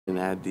and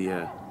add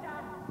the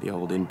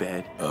old in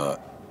bed. No.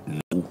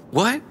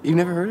 What? You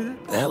never heard of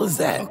that? The hell is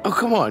that? Oh,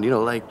 come on. You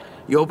know, like,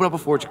 you open up a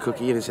fortune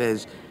cookie and it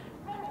says,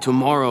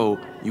 tomorrow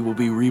you will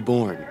be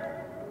reborn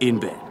in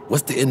bed.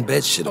 What's the in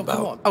bed shit about?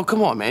 Come on. Oh,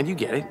 come on, man. You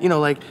get it. You know,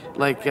 like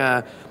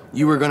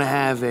you were gonna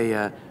have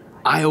a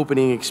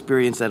eye-opening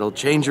experience that'll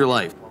change your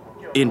life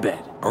in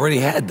bed. Already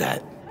had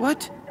that.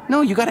 What?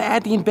 No, you gotta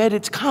add the in bed.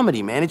 It's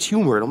comedy, man. It's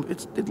humor.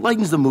 It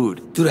lightens the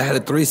mood. Dude, I had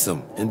a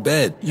threesome in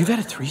bed. You've had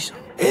a threesome?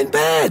 In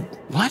bed.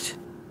 What?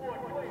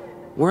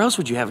 Where else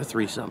would you have a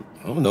threesome?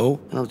 I don't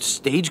know. You know,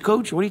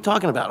 stagecoach? What are you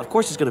talking about? Of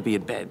course it's gonna be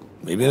in bed.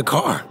 Maybe in a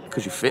car.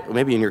 Because you fit,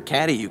 maybe in your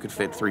caddy you could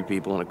fit 3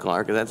 people in a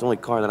car, because that's the only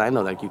car that I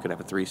know that you could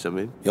have a threesome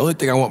in. The only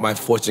thing I want my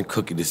fortune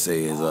cookie to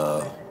say is,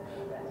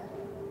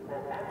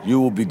 you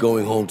will be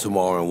going home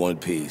tomorrow in one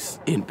piece.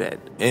 In bed.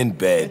 In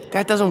bed.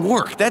 That doesn't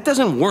work. That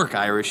doesn't work,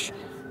 Irish.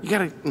 You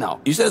gotta,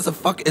 no. You said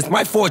it's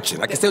my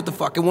fortune. I can say what the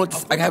fuck I want to,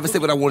 I can have it say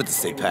what I wanted to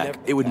say, Pac.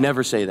 It would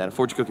never say that. A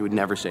fortune cookie would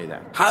never say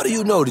that. How do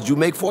you know? Did you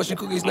make fortune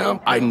cookies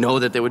now? I know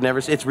that they would never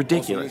say. It's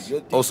ridiculous.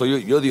 So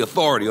you're the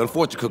authority on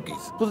fortune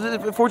cookies. Well,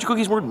 the fortune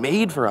cookies weren't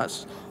made for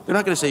us. They're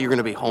not gonna say you're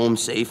gonna be home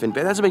safe in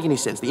bed. That doesn't make any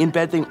sense. The in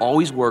bed thing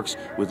always works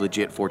with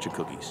legit fortune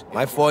cookies.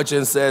 My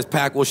fortune says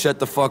Pac will shut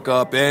the fuck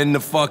up in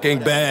the fucking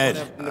bed.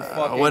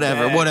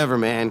 Whatever,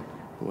 man.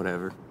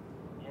 Whatever.